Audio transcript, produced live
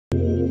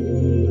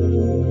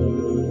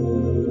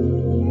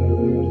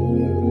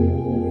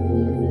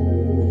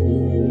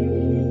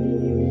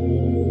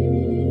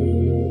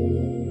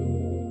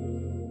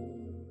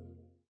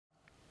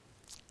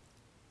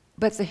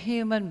But the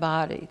human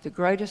body, the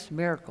greatest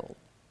miracle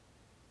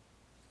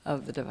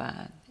of the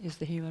divine is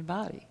the human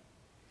body,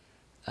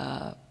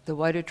 the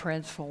way to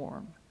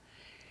transform.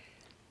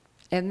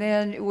 And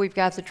then we've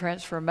got the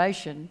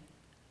transformation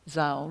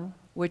zone,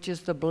 which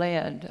is the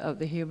blend of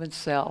the human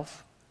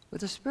self with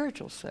the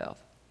spiritual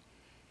self.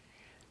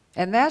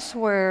 And that's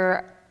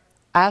where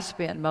I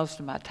spend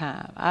most of my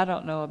time. I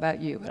don't know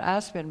about you, but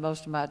I spend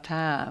most of my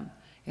time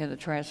in the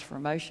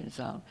transformation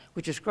zone,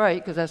 which is great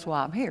because that's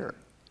why I'm here.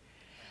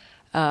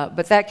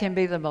 But that can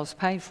be the most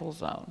painful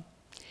zone.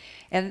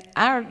 And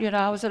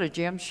I was at a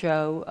gym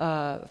show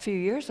a few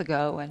years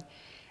ago, and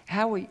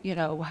how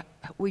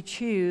we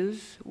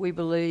choose, we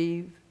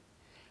believe.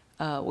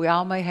 We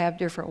all may have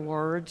different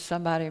words.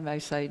 Somebody may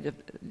say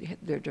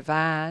they're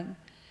divine,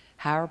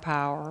 higher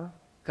power,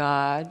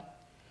 God.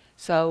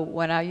 So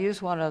when I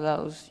use one of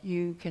those,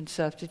 you can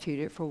substitute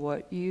it for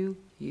what you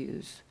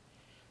use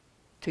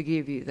to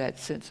give you that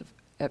sense of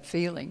that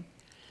feeling.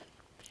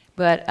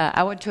 But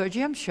I went to a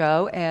gym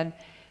show, and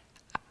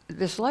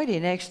this lady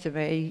next to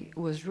me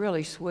was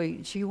really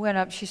sweet. She went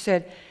up,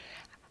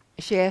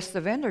 she asked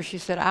the vendor, she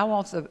said, I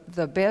want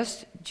the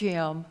best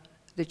gem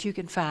that you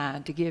can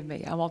find to give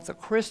me. I want the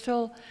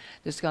crystal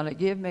that's going to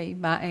give me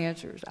my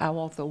answers. I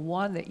want the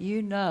one that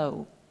you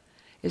know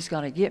is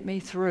going to get me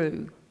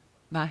through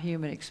my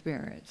human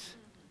experience.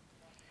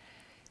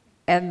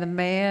 And the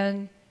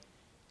man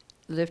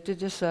lifted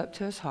this up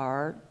to his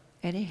heart,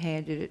 and he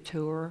handed it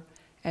to her,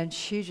 and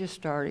she just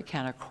started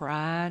kind of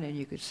crying, and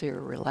you could see her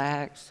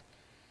relax.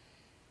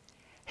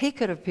 He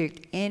could have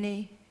picked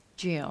any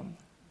gem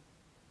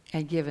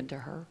and given to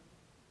her.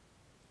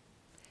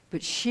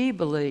 But she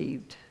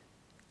believed,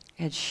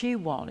 and she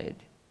wanted,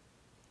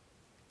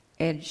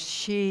 and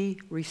she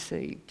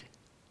received.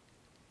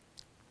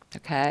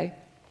 Okay?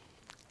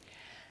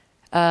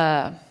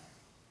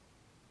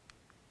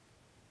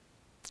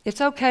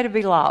 It's okay to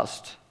be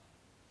lost.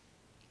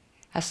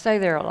 I stay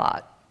there a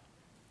lot.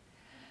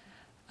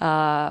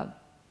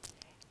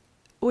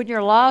 When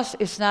you're lost,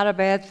 it's not a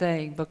bad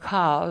thing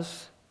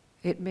because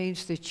it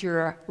means that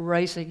you're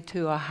raising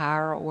to a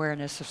higher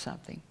awareness of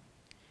something.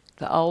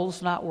 The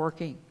old's not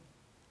working.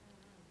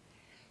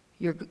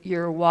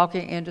 You're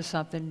walking into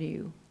something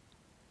new.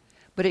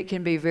 But it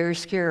can be very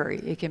scary.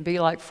 It can be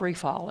like free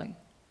falling.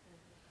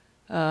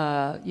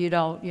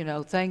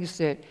 Things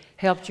that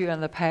helped you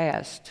in the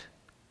past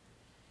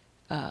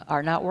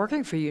are not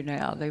working for you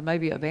now. They may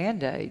be a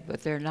Band-Aid,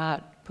 but they're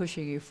not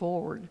pushing you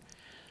forward.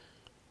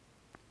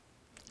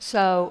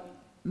 So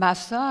my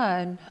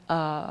son,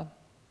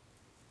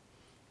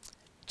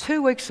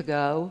 2 weeks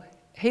ago,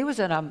 he was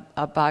in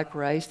a bike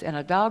race, and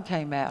a dog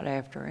came out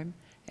after him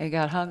and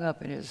got hung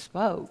up in his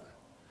spoke.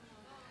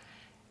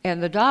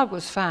 And the dog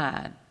was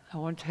fine. I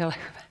want to tell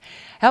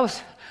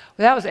everybody.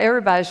 That was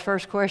everybody's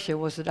first question,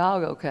 was the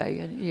dog okay?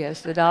 And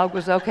yes, the dog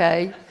was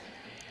okay.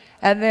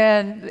 And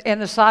then in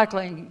the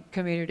cycling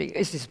community,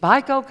 is his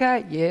bike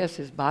okay? Yes,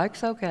 his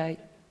bike's okay.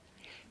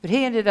 But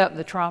he ended up in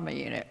the trauma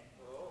unit.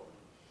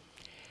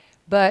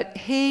 But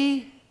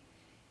he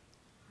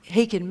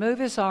can move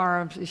his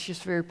arms, it's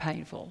just very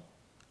painful.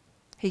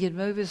 He can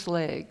move his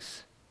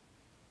legs.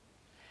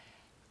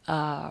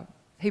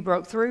 He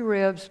broke 3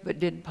 ribs but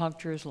didn't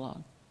puncture his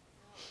lung.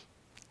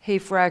 He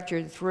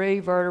fractured 3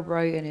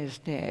 vertebrae in his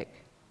neck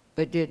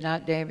but did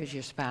not damage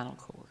his spinal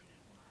cord.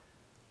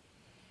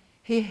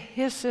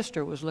 His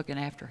sister was looking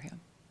after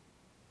him.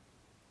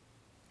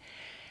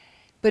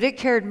 But it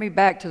carried me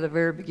back to the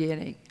very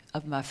beginning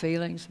of my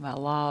feelings, my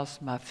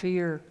loss, my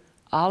fear,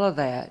 all of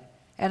that.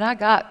 And I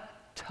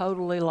got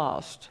totally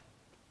lost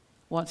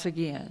once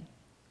again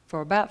for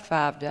about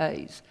 5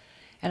 days.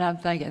 And I'm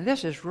thinking,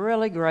 this is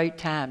really great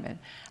timing.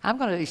 I'm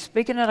going to be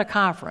speaking at a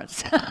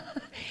conference.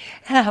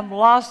 And I'm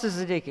lost as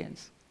the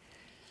dickens.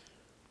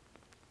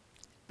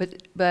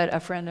 But a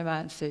friend of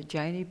mine said,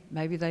 Janie,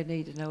 maybe they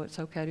need to know it's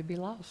okay to be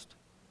lost.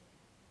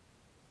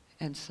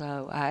 And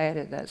so I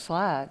added that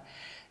slide.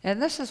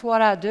 And this is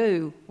what I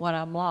do when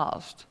I'm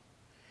lost.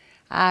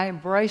 I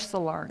embrace the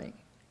learning.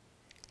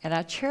 And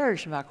I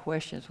cherish my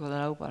questions with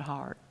an open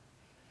heart.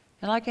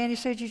 And like Annie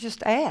said, you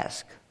just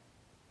ask.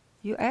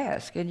 You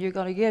ask, and you're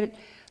going to get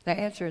the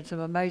answer in some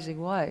amazing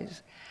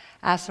ways.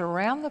 I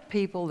surround the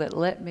people that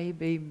let me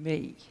be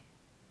me.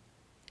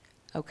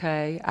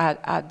 Okay?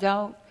 I've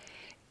got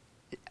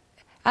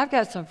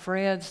some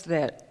friends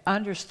that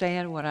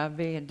understand when I'm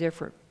being in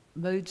different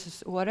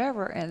moods,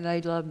 whatever, and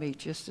they love me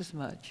just as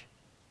much.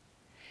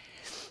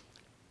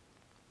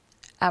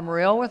 I'm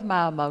real with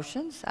my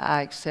emotions.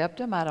 I accept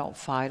them. I don't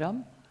fight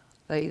them.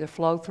 They either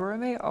flow through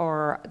me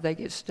or they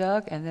get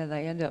stuck, and then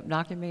they end up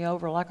knocking me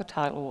over like a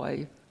tidal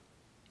wave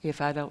if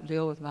I don't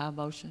deal with my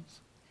emotions.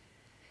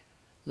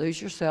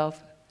 Lose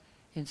yourself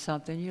in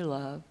something you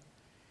love.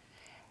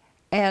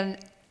 And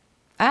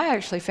I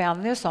actually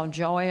found this on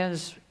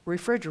Joann's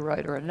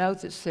refrigerator, a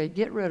note that said,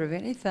 get rid of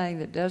anything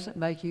that doesn't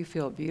make you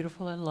feel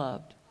beautiful and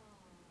loved.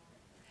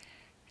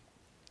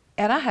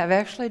 And I have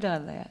actually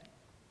done that.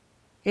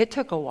 It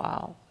took a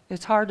while.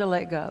 It's hard to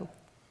let go.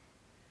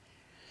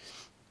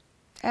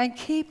 And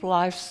keep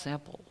life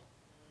simple.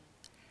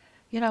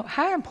 You know,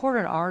 how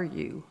important are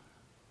you?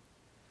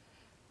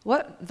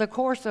 What the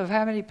course of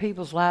how many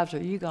people's lives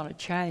are you going to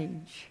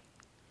change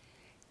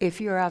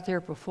if you're out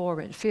there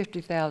performing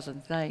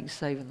 50,000 things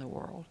saving the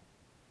world?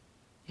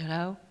 You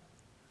know?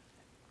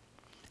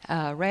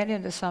 I ran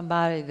into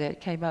somebody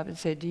that came up and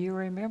said, "Do you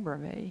remember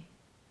me?"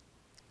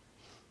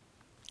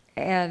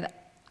 And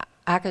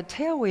I could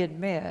tell we had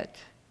met,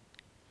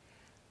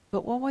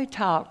 but when we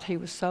talked, he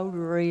was so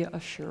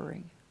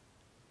reassuring.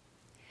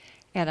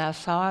 And I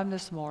saw him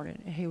this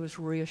morning, and he was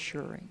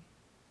reassuring.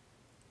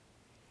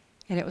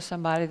 And it was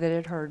somebody that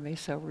had heard me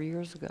several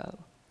years ago.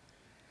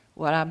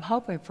 What I'm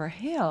hoping for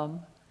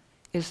him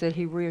is that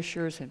he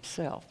reassures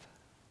himself.